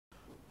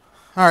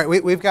All right,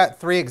 we've got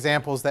three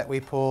examples that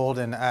we pulled,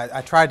 and I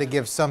tried to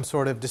give some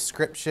sort of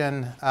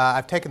description.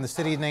 I've taken the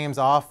city names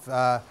off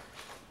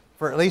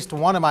for at least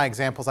one of my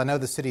examples. I know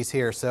the city's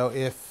here, so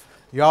if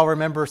you all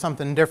remember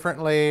something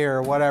differently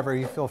or whatever,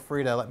 you feel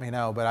free to let me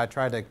know, but I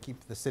tried to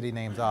keep the city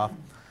names off.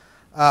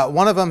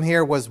 One of them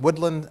here was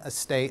Woodland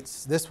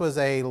Estates. This was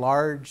a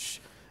large,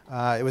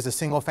 it was a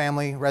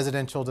single-family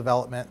residential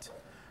development.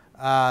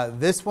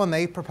 This one,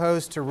 they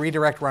proposed to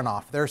redirect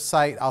runoff. Their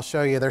site, I'll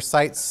show you, their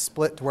site's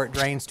split to where it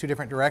drains two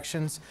different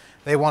directions.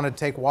 They wanted to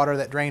take water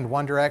that drained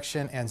one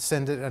direction and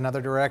send it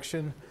another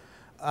direction.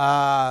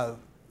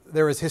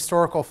 There was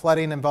historical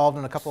flooding involved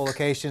in a couple of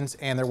locations,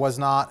 and there was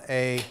not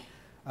a,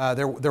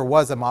 there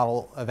was a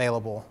model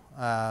available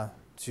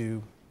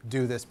to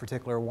do this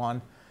particular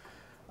one.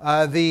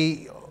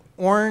 The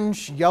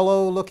orange,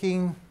 yellow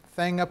looking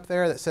thing up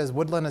there that says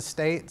Woodland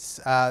Estates,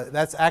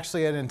 that's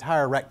actually an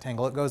entire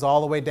rectangle. It goes all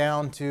the way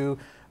down to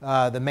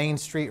the Main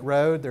Street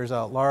Road. There's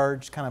a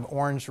large kind of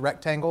orange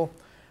rectangle.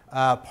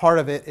 Part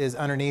of it is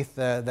underneath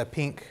the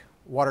pink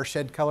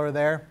watershed color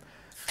there.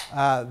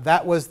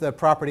 That was the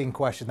property in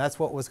question. That's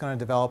what was going to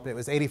develop. It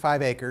was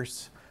 85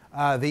 acres.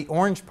 The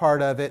orange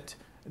part of it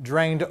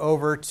drained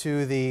over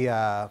to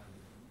the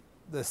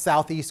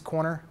southeast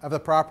corner of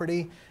the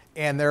property,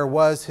 and there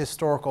was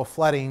historical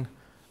flooding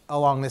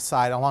along this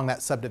side, along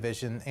that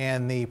subdivision,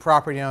 and the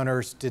property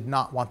owners did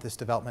not want this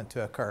development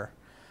to occur.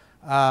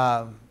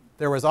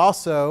 There was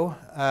also,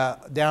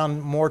 down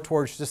more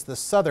towards just the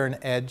southern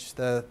edge,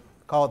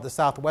 call it the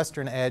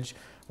southwestern edge,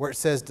 where it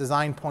says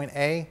Design Point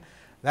A.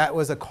 That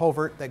was a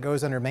culvert that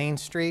goes under Main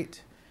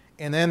Street.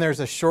 And then there's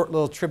a short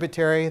little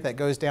tributary that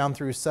goes down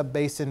through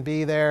Subbasin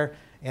B there,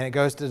 and it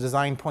goes to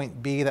Design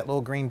Point B, that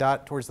little green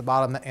dot towards the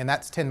bottom, and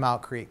that's 10 Mile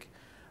Creek.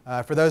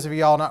 For those of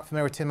you all not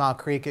familiar with 10 Mile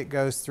Creek, it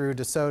goes through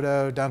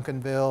DeSoto,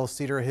 Duncanville,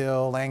 Cedar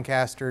Hill,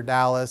 Lancaster,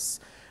 Dallas.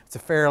 It's a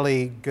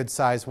fairly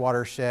good-sized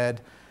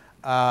watershed.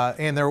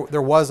 And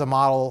there was a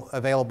model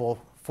available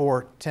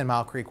for 10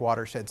 Mile Creek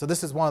watershed. So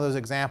this is one of those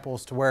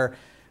examples to where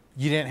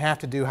you didn't have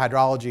to do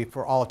hydrology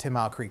for all of 10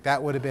 Mile Creek.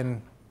 That would have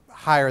been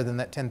higher than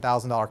that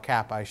 $10,000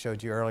 cap I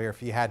showed you earlier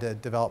if you had to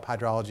develop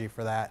hydrology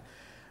for that.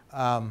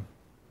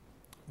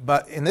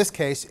 But in this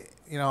case,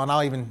 you know, and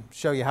I'll even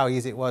show you how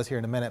easy it was here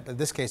in a minute, but in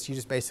this case, you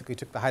just basically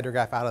took the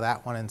hydrograph out of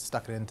that one and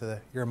stuck it into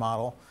your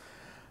model.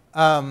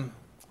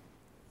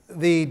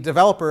 The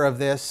developer of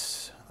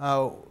this,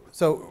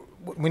 so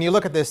when you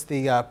look at this,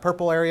 the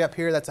purple area up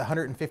here, that's a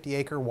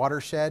 150-acre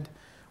watershed,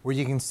 where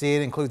you can see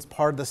it includes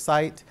part of the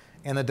site,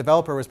 and the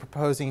developer was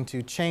proposing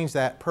to change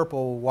that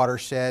purple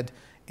watershed,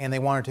 and they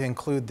wanted to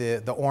include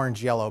the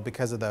orange-yellow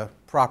because of the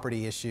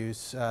property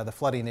issues, the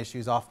flooding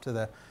issues off to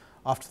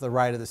the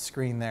right of the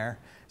screen there.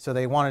 So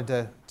they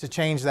wanted to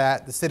change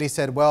that. The city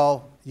said,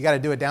 well, you got to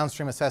do a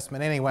downstream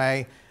assessment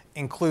anyway.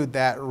 Include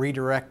that,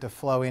 redirect the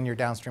flow in your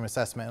downstream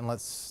assessment, and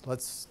let's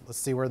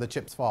see where the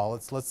chips fall.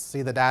 Let's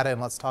see the data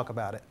and let's talk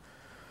about it.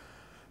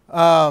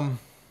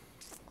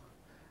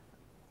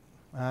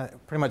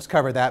 Pretty much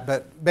covered that,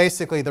 but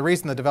basically the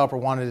reason the developer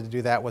wanted to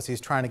do that was he's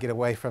trying to get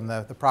away from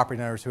the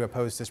property owners who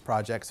opposed this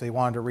project. So he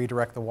wanted to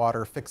redirect the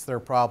water, fix their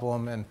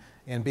problem,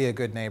 and be a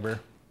good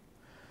neighbor.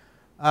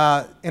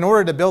 In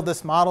order to build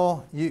this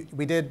model,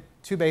 we did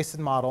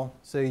two-basin model.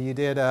 So you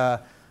did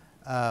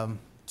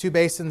two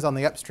basins on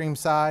the upstream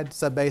side,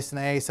 Subbasin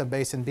A,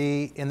 Subbasin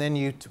B, and then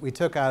we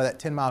took out of that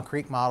 10 Mile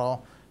Creek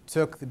model,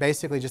 took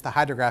basically just the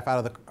hydrograph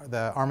out of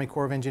the Army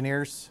Corps of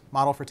Engineers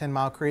model for 10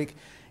 Mile Creek,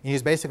 and you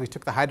just basically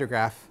took the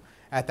hydrograph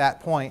at that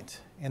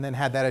point and then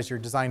had that as your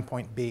design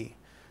point B.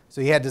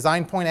 So you had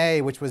design point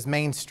A, which was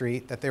Main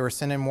Street, that they were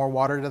sending more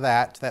water to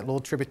that little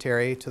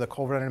tributary, to the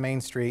culvert under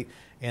Main Street.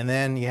 And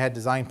then you had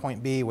design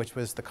point B, which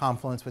was the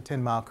confluence with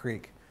 10 Mile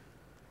Creek.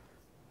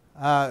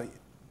 The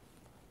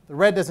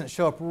red doesn't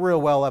show up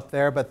real well up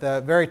there, but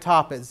the very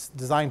top is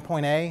design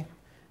point A.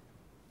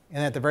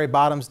 And at the very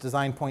bottom is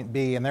design point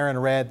B, and they're in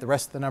red. The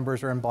rest of the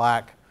numbers are in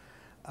black.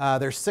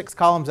 There's 6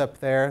 columns up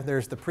there.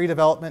 There's the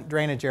pre-development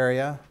drainage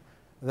area,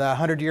 the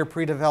 100-year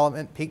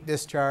pre-development peak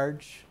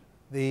discharge,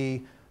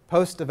 the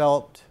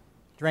post-developed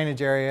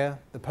drainage area,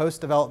 the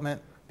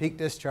post-development peak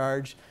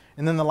discharge,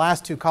 and then the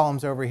last 2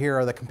 columns over here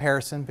are the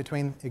comparison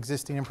between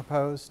existing and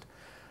proposed.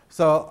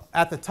 So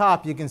at the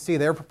top, you can see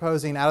they're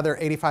proposing, out of their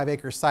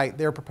 85-acre site,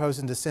 they're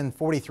proposing to send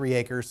 43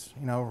 acres,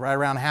 you know, right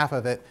around half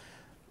of it,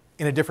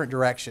 in a different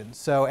direction.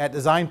 So at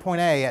design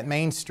point A at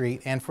Main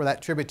Street, and for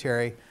that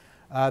tributary,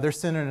 they're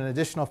sending an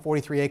additional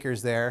 43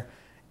 acres there,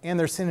 and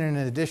they're sending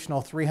an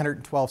additional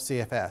 312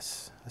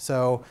 CFS.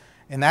 So,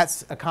 and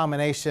that's a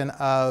combination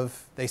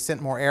of, they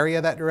sent more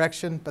area that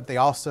direction, but they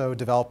also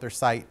developed their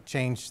site,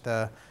 changed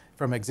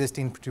from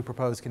existing to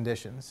proposed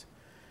conditions.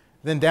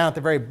 Then down at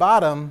the very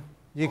bottom,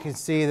 you can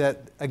see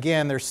that,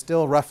 again, there's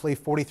still roughly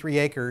 43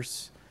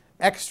 acres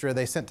extra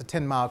they sent to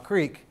 10 Mile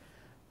Creek,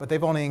 but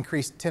they've only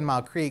increased 10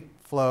 Mile Creek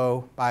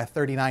flow by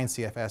 39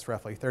 CFS,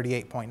 roughly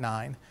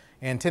 38.9.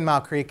 And 10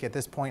 Mile Creek at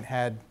this point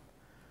had,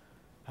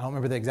 I don't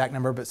remember the exact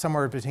number, but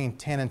somewhere between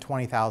 10 and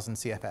 20,000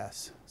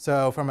 CFS.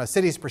 So from a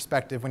city's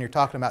perspective, when you're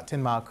talking about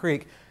 10 Mile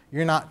Creek,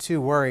 you're not too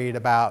worried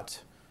about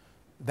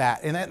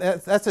that. And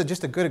that's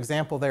just a good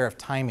example there of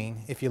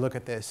timing if you look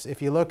at this.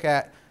 If you look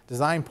at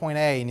design point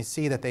A and you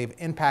see that they've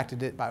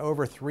impacted it by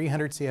over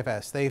 300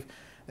 CFS,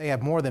 they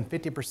have more than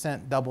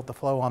 50% doubled the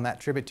flow on that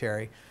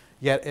tributary,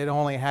 yet it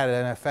only had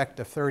an effect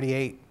of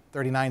 38,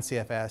 39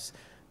 CFS.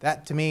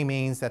 That to me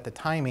means that the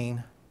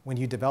timing, when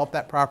you develop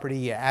that property,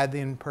 you add the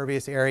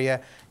impervious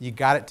area, you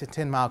got it to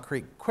 10 Mile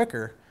Creek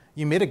quicker,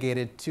 you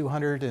mitigated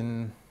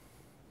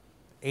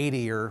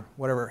 280 or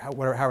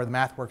however the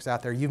math works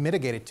out there, you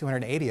mitigated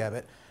 280 of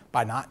it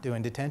by not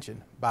doing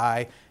detention,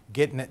 by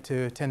getting it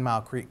to 10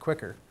 Mile Creek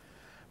quicker.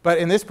 But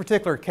in this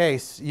particular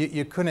case,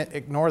 you couldn't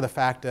ignore the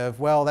fact of,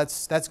 well,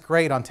 that's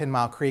great on 10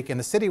 Mile Creek, and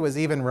the city was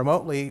even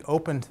remotely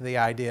open to the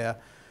idea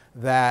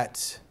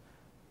that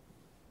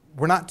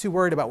we're not too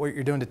worried about what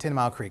you're doing to 10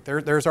 Mile Creek.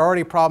 There's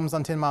already problems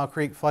on 10 Mile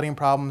Creek, flooding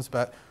problems,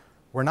 but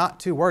we're not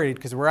too worried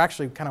because we're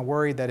actually kind of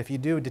worried that if you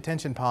do a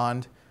detention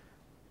pond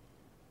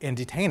and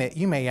detain it,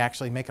 you may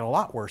actually make it a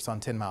lot worse on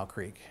 10 Mile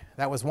Creek.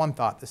 That was one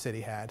thought the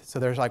city had. So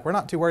there's like, we're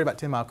not too worried about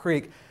 10 Mile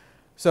Creek.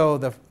 So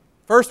the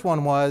first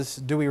one was,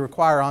 do we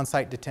require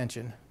on-site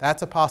detention?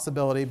 That's a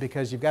possibility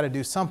because you've got to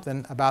do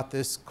something about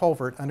this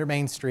culvert under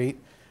Main Street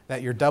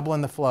that you're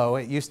doubling the flow.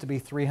 It used to be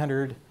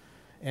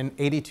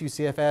 382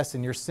 CFS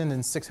and you're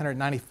sending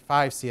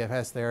 695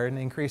 CFS there, an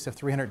increase of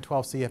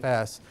 312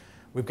 CFS.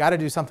 We've got to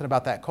do something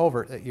about that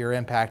culvert that you're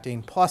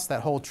impacting, plus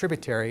that whole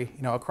tributary,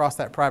 across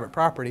that private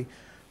property.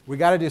 We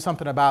got to do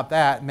something about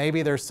that.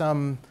 Maybe there's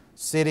some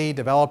city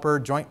developer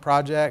joint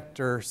project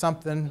or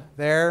something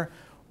there,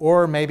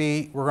 or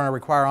maybe we're going to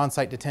require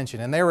on-site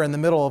detention. And they were in the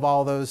middle of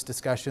all those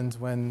discussions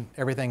when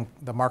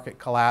the market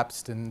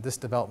collapsed and this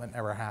development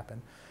never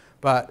happened.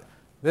 But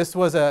this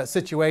was a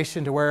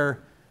situation to where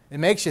it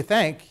makes you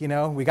think,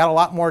 we got a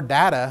lot more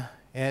data,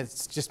 and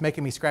it's just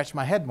making me scratch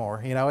my head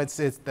more.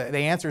 The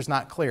answer's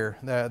not clear.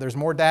 There's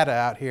more data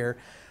out here.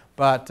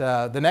 But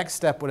the next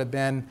step would have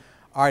been,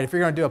 all right, if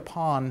you're going to do a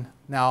pond,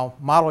 now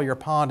model your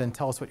pond and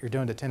tell us what you're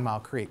doing to 10 Mile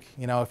Creek.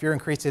 If you're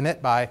increasing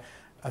it by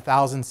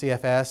 1,000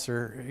 CFS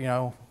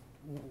or,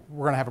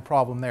 we're going to have a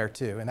problem there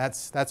too. And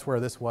that's where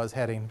this was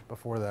heading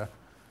before the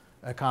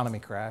economy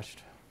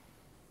crashed.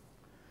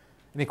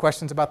 Any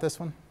questions about this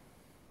one?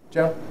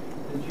 Joe?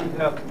 Did you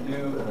have to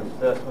do an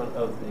assessment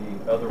of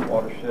the other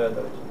watershed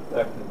that was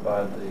affected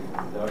by the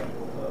reduction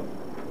of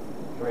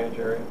drainage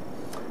area?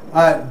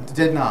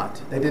 Did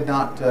not. They did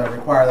not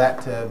require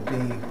that to be.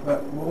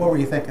 What were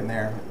you thinking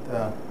there?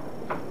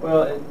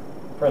 Well,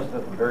 for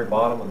instance, at the very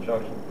bottom of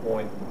junction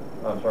point,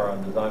 on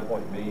design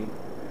point B,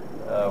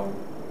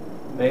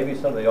 maybe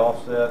some of the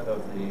offset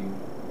of the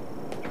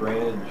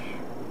drainage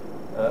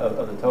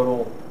of the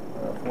total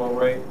flow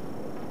rate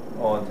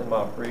on 10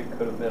 Mile Creek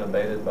could have been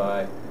abated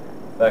by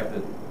the fact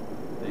that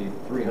the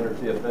 300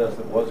 CFS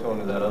that was going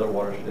to that other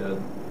watershed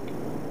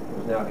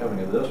was now coming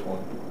to this one,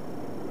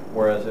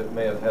 whereas it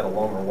may have had a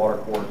longer water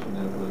course, and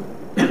then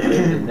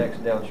the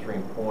next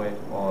downstream point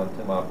on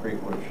 10 Mile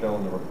Creek would have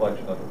shown the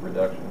reflection of the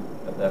reduction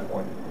at that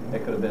point.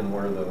 It could have been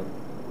where the...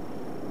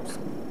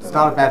 It's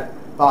not a bad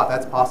thought.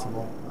 That's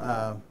possible.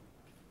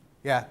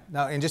 Yeah.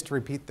 No, and just to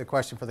repeat the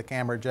question for the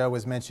camera, Joe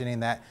was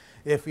mentioning that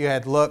if you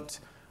had looked,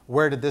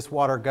 where did this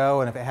water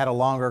go, and if it had a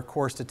longer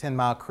course to 10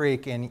 Mile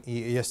Creek and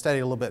you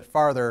studied a little bit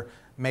farther,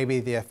 maybe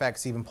the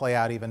effects even play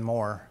out even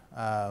more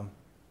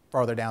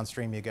farther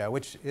downstream you go,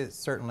 which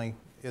certainly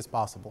is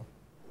possible.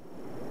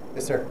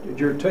 Yes, sir. Did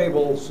your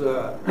tables,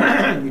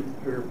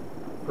 your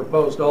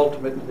proposed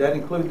ultimate, did that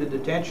include the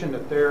detention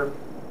that they're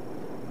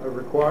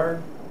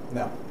required?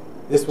 No.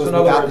 This was so in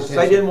other words, detention.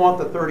 They didn't want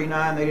the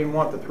 39, they didn't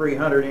want the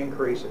 300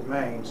 increase at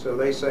Maine, so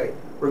they say,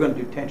 we're going to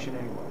do detention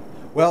anyway.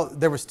 Well,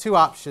 there was two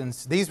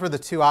options. These were the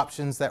two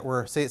options that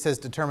were, see, it says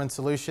determined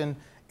solution,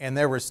 and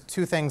there was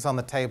two things on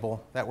the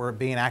table that were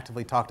being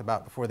actively talked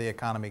about before the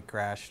economy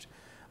crashed.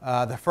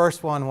 The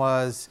first one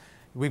was,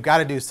 we've got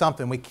to do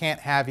something. We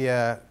can't have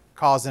you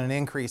causing an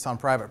increase on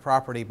private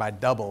property by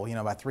double,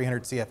 by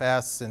 300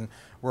 CFS, and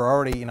we're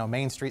already,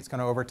 Main Street's going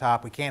to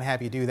overtop. We can't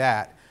have you do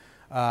that.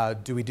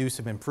 Do we do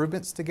some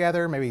improvements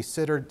together, maybe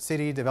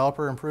city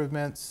developer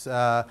improvements?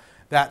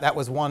 That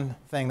was one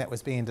thing that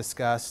was being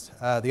discussed.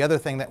 The other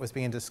thing that was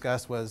being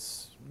discussed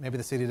was maybe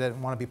the city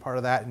didn't want to be part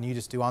of that and you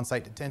just do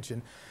on-site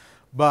detention.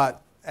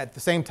 But at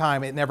the same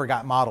time, it never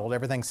got modeled.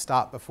 Everything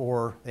stopped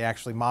before they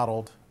actually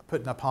modeled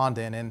putting a pond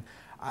in. And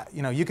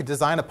you could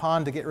design a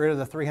pond to get rid of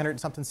the 300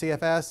 something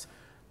CFS.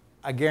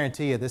 I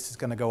guarantee you this is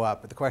going to go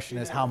up. But the question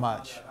is how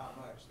much?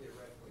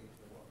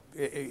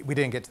 We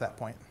didn't get to that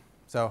point.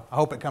 So I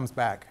hope it comes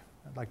back.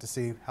 I'd like to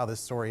see how this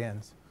story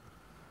ends.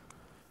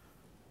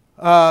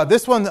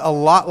 This one's a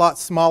lot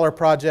smaller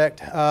project.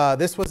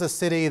 This was a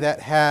city that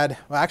had,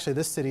 well actually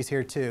this city's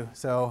here too.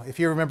 So if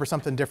you remember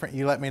something different,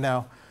 you let me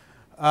know.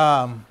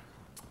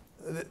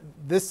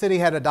 This city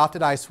had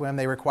adopted ISWIM.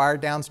 They required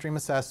downstream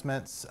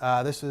assessments.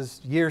 This was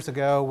years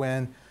ago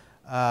when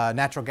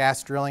natural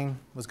gas drilling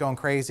was going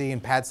crazy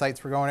and pad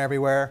sites were going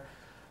everywhere.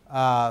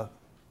 And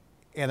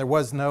there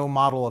was no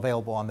model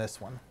available on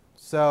this one.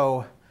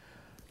 So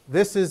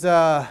This is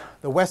the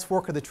West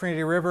Fork of the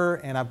Trinity River,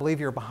 and I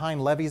believe you're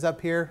behind levees up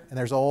here, and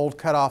there's an old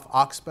cut-off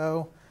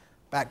oxbow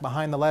back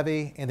behind the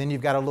levee, and then you've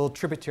got a little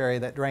tributary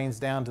that drains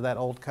down to that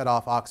old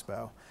cut-off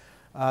oxbow.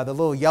 The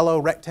little yellow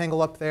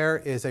rectangle up there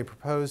is a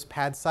proposed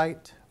pad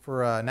site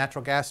for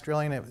natural gas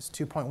drilling. It was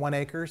 2.1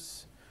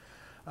 acres.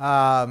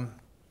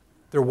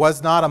 There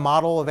was not a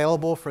model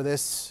available for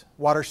this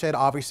watershed.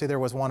 Obviously, there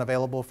was one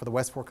available for the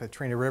West Fork of the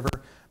Trinity River,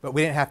 but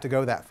we didn't have to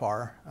go that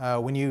far.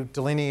 When you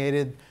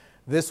delineated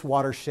this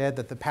watershed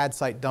that the pad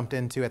site dumped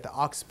into at the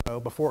oxbow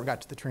before it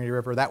got to the Trinity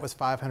River, that was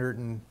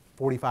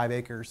 545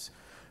 acres.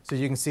 So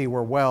you can see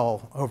we're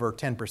well over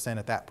 10%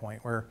 at that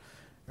point. We're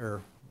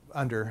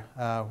under.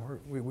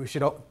 We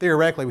should,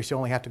 theoretically, we should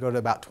only have to go to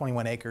about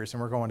 21 acres,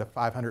 and we're going to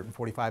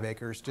 545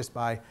 acres just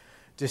by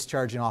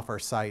discharging off our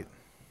site.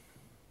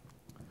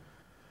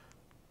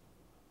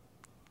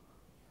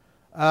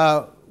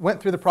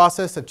 Went through the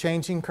process of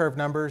changing curve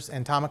numbers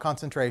and time of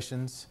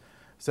concentrations.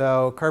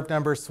 So curve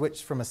numbers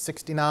switched from a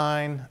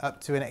 69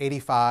 up to an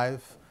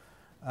 85.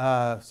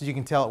 So you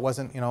can tell it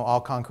wasn't,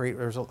 all concrete.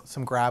 There was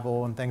some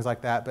gravel and things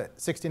like that.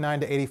 But 69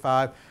 to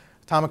 85,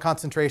 time of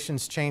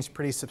concentrations changed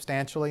pretty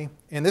substantially.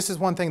 And this is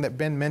one thing that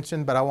Ben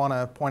mentioned, but I want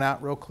to point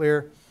out real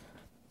clear.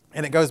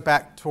 And it goes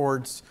back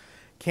towards,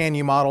 can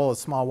you model a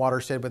small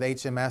watershed with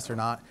HMS or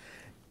not?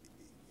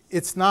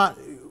 It's not.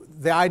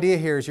 The idea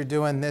here is you're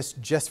doing this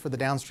just for the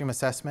downstream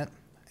assessment,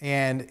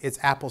 and it's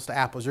apples to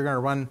apples. You're going to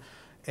run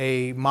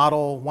a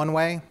model one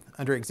way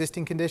under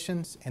existing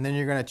conditions, and then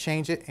you're going to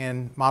change it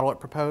and model it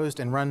proposed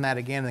and run that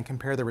again and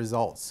compare the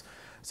results.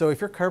 So if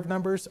your curve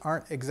numbers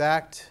aren't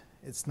exact,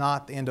 it's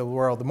not the end of the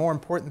world. The more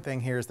important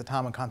thing here is the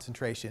time of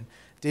concentration.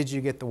 Did you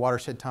get the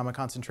watershed time of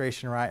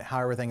concentration right? How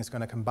everything is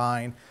going to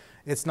combine?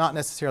 It's not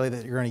necessarily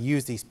that you're going to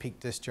use these peak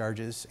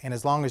discharges, and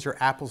as long as you're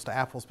apples to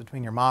apples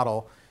between your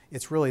model,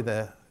 it's really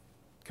the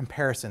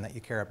comparison that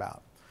you care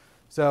about.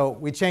 So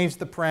we changed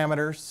the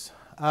parameters.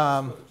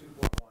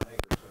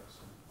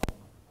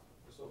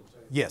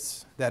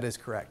 Yes, that is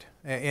correct.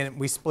 And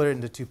we split it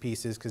into two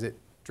pieces because it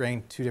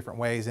drained two different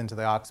ways into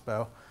the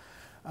oxbow.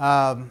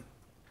 And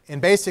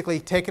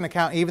basically, take into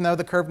account, even though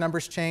the curve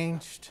numbers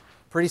changed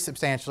pretty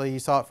substantially, you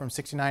saw it from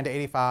 69 to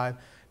 85,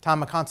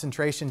 time of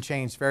concentration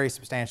changed very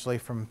substantially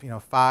from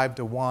 5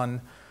 to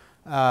 1.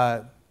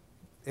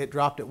 It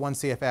dropped at 1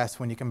 CFS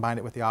when you combined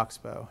it with the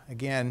oxbow.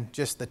 Again,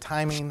 just the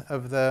timing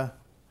of the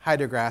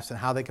hydrographs and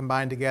how they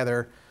combined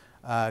together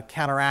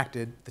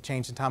counteracted the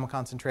change in time of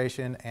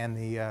concentration and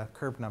the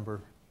curve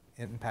number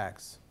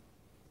impacts.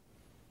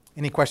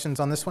 Any questions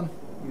on this one?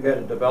 You had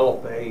to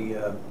develop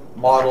a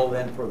model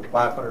then for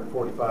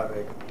 545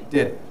 acres.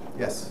 Did,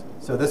 yes.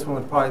 So this one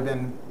would probably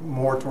been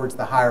more towards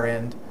the higher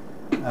end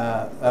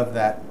of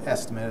that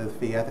estimate of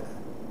the fee.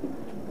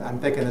 I'm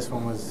thinking this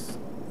one was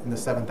in the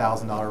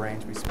 $7,000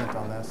 range we spent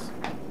on this.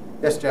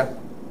 Yes, Jeff?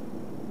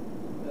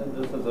 And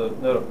just as a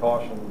note of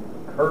caution,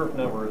 the curve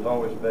number is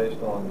always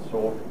based on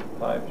soil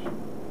types.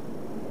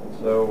 And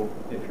so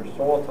if your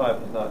soil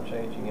type is not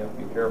changing, you have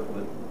to be careful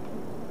that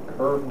the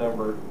curve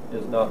number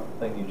is not the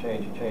thing you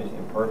change. You change the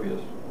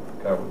impervious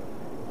cover,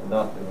 and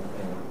not the,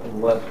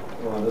 unless,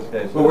 well, in this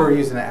case. Well, we're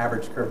using an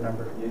average curve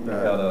number. You've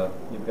got a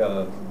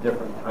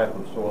different type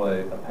of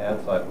soil, a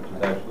pad site, which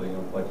is actually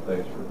flex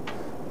base for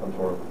some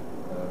sort of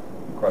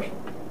crushing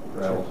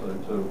gravel.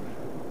 So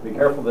be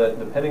careful that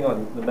depending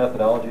on the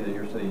methodology that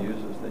your city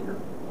uses, that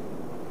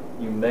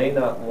you may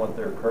not want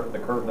the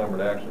curve number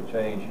to actually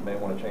change. You may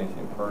want to change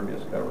the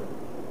impervious cover.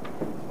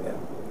 Yeah,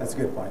 that's a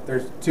good point.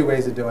 There's two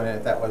ways of doing it.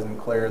 If that wasn't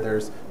clear,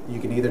 you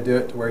can either do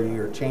it to where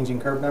you're changing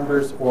curve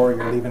numbers, or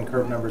you're leaving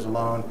curve numbers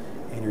alone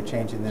and you're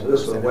changing them. So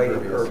this is the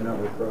weighted curve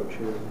number approach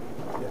here.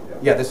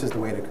 Yeah, this is the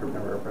weighted curve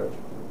number approach.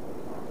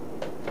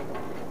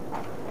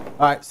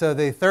 All right, so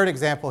the third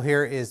example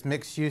here is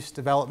mixed-use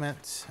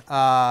development.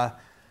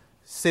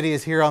 City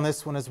is here on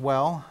this one as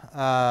well.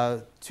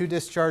 2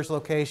 discharge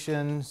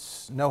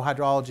locations, no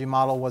hydrology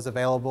model was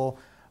available,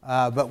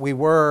 but we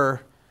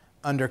were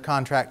under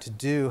contract to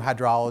do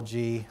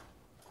hydrology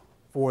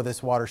for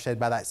this watershed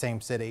by that same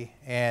city.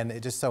 And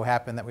it just so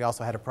happened that we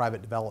also had a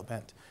private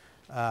development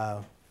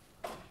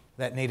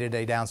that needed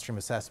a downstream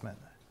assessment.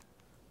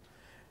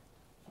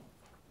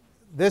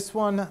 This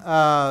one,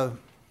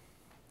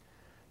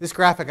 this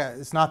graphic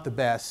is not the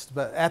best,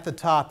 but at the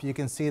top you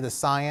can see the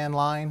cyan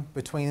line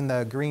between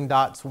the green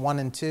dots 1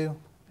 and 2.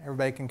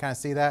 Everybody can kind of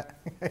see that?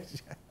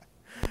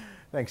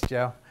 Thanks,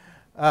 Joe.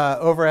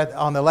 Over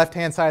on the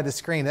left-hand side of the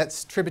screen,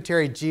 that's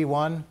tributary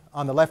G1.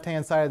 On the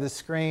left-hand side of the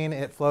screen,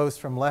 it flows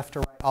from left to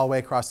right all the way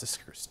across the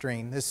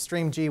stream. This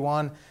stream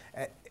G1,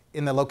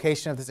 in the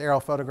location of this aerial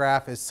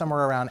photograph, is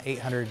somewhere around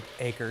 800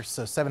 acres,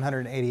 so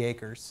 780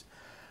 acres.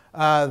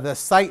 The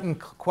site in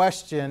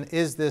question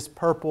is this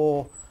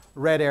purple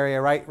red area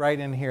right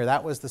in here.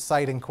 That was the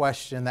site in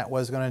question that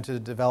was going to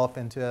develop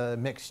into a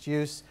mixed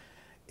use.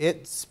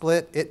 It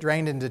split, it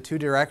drained into 2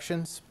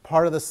 directions.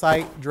 Part of the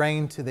site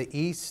drained to the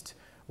east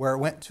where it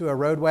went to a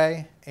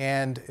roadway,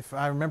 and if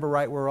I remember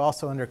right, we're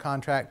also under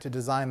contract to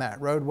design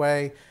that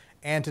roadway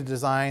and to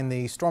design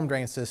the storm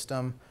drain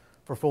system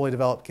for fully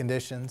developed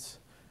conditions.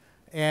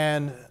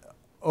 And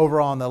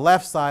over on the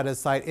left side of the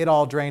site, it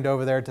all drained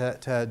over there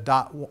to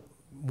dot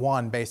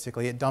 1,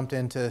 basically. It dumped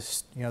into,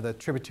 you know, the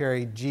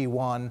tributary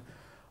G1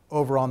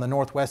 over on the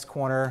northwest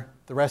corner.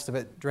 The rest of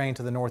it drained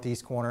to the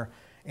northeast corner.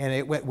 And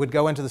it would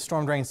go into the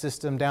storm drain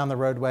system down the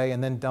roadway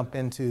and then dump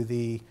into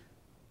the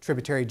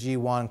tributary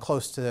G1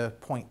 close to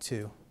point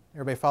 2.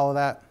 Everybody follow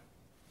that?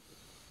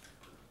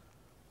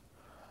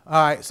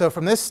 All right, so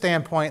from this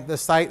standpoint, the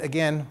site,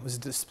 again, was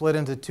split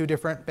into 2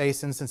 different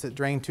basins since it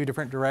drained 2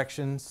 different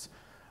directions.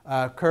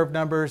 Curve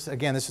numbers,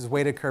 again, this is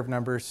weighted curve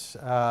numbers,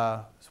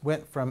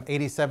 went from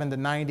 87 to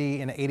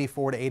 90 and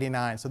 84 to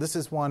 89. So this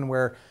is one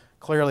where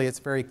clearly it's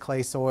very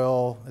clay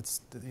soil.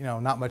 It's, you know,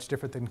 not much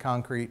different than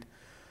concrete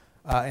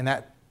in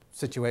that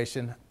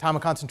situation. Time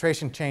of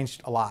concentration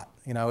changed a lot.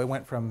 You know, it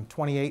went from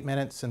 28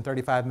 minutes and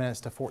 35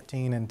 minutes to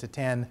 14 and to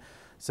 10.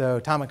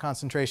 So time of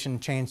concentration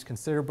changed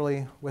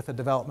considerably with the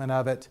development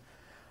of it.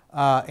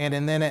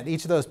 And then at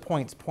each of those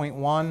points, point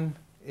 1,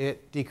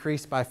 it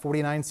decreased by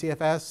 49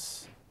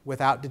 CFS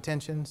without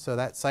detention. So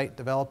that site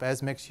developed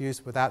as mixed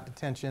use without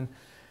detention.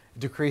 It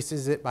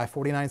decreases it by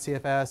 49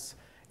 CFS,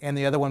 and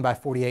the other one by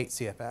 48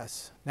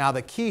 CFS. Now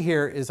the key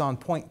here is on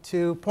point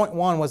 2. Point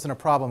 1 wasn't a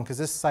problem because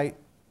this site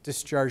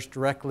discharged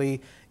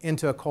directly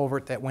into a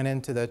culvert that went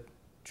into the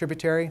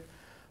tributary.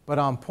 But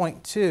on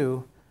point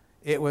 2,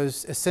 it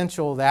was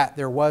essential that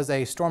there was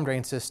a storm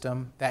drain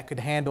system that could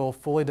handle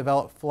fully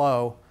developed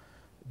flow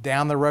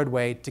down the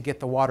roadway to get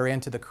the water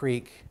into the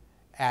creek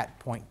at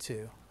point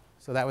 2.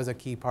 So that was a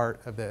key part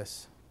of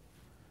this.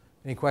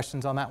 Any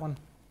questions on that one?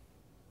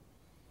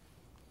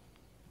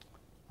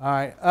 All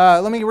right,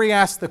 let me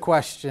re-ask the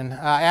question.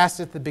 I asked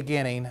at the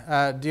beginning,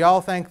 do y'all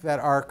think that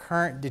our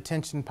current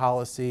detention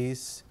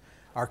policies,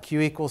 our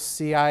Q equals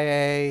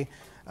CIA,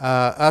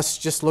 us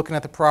just looking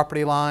at the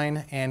property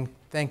line and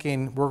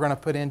thinking we're going to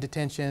put in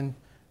detention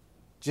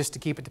just to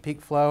keep it to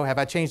peak flow, have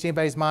I changed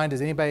anybody's mind?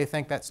 Does anybody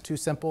think that's too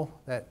simple,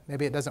 that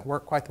maybe it doesn't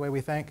work quite the way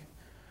we think?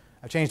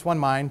 I've changed one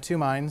mind, 2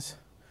 minds.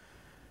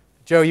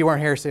 Joe, you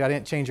weren't here, so I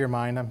didn't change your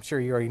mind. I'm sure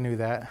you already knew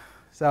that.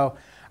 So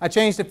I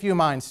changed a few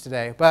minds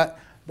today. But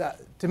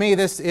to me,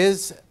 this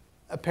is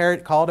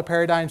called a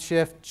paradigm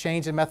shift,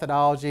 change in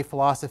methodology,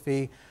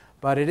 philosophy.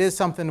 But it is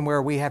something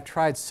where we have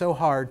tried so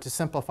hard to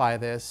simplify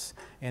this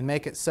and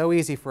make it so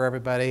easy for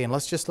everybody. And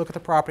let's just look at the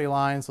property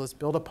lines. Let's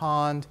build a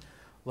pond.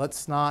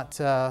 Let's not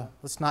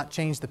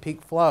change the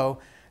peak flow.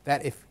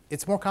 That if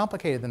it's more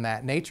complicated than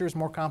that. Nature is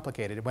more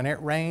complicated. When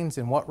it rains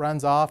and what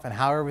runs off and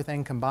how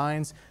everything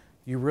combines,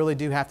 you really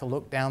do have to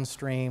look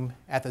downstream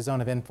at the zone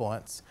of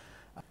influence.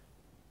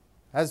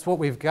 That's what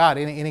we've got.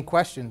 Any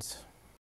questions?